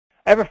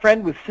have a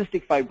friend with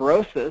cystic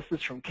fibrosis. This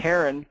is from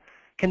Karen.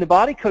 Can the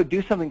body code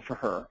do something for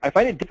her? I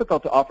find it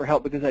difficult to offer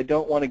help because I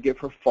don't want to give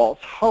her false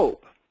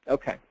hope.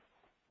 Okay.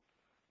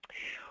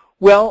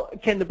 Well,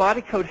 can the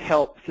body code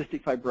help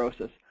cystic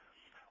fibrosis?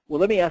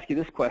 Well, let me ask you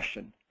this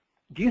question.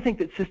 Do you think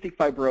that cystic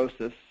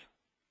fibrosis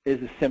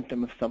is a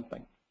symptom of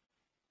something?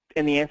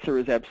 And the answer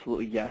is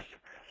absolutely yes.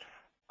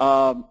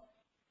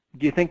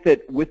 Do you think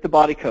that with the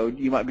body code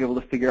you might be able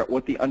to figure out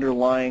what the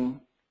underlying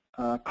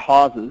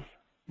causes,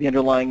 the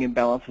underlying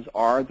imbalances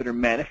are that are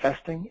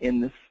manifesting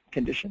in this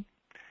condition?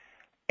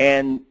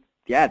 And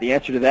yeah, the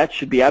answer to that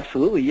should be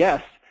absolutely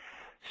yes.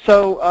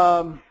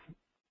 So,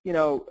 you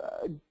know,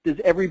 does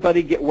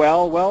everybody get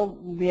well? Well,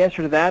 the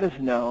answer to that is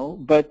no.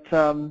 But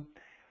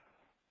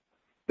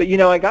you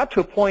know, I got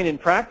to a point in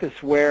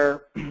practice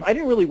where I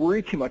didn't really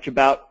worry too much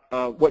about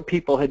what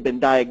people had been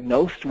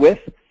diagnosed with,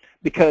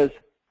 because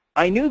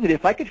I knew that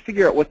if I could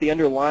figure out what the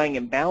underlying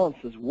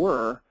imbalances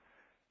were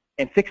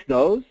and fix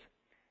those,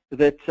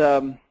 that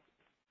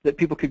that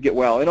people could get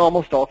well in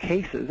almost all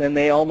cases, and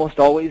they almost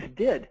always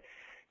did.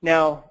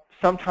 Now,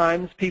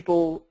 sometimes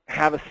people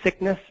have a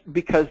sickness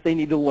because they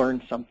need to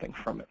learn something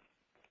from it.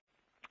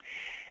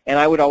 And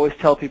I would always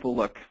tell people,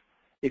 look,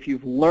 if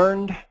you've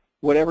learned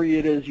whatever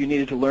it is you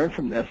needed to learn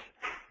from this,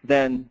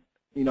 then,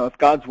 you know, if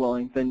God's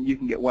willing, then you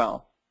can get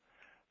well.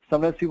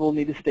 Sometimes people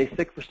need to stay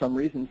sick for some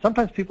reason.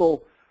 Sometimes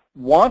people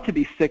want to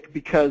be sick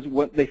because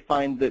what they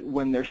find that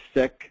when they're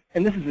sick,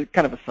 and this is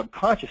kind of a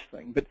subconscious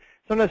thing, but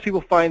sometimes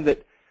people find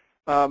that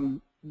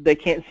they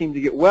can't seem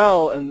to get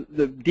well, and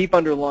the deep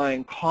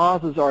underlying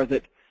causes are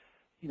that,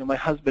 you know, my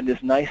husband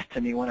is nice to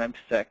me when I'm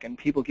sick, and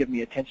people give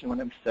me attention when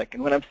I'm sick,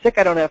 and when I'm sick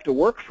I don't have to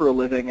work for a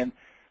living, and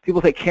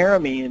people take care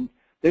of me, and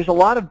there's a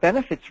lot of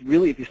benefits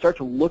really if you start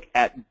to look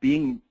at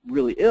being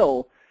really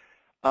ill,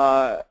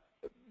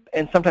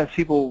 and sometimes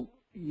people,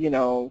 you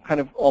know, kind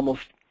of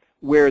almost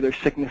wear their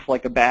sickness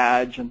like a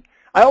badge. And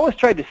I always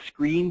tried to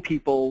screen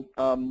people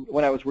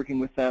when I was working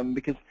with them,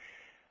 because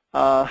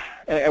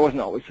I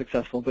wasn't always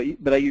successful,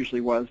 but I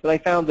usually was. But I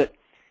found that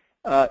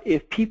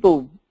if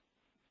people,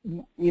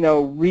 you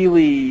know,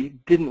 really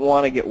didn't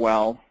want to get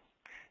well,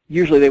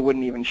 usually they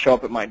wouldn't even show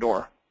up at my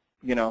door,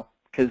 you know,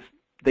 because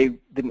they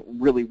didn't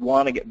really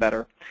want to get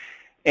better.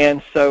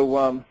 And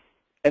so,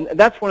 and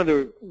that's one of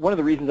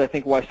the reasons I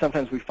think why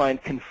sometimes we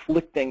find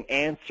conflicting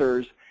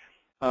answers,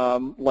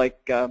 like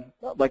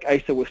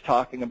Isa was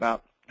talking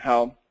about,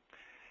 how,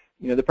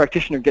 you know, the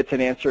practitioner gets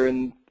an answer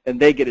and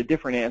they get a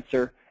different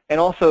answer. And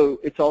also,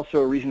 it's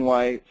also a reason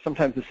why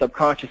sometimes the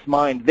subconscious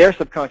mind, their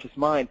subconscious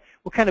mind,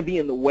 will kind of be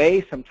in the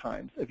way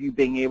sometimes of you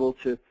being able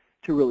to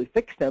really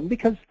fix them,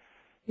 because,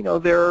 you know,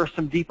 there are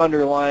some deep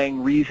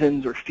underlying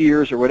reasons or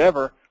fears or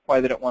whatever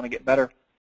why they don't want to get better.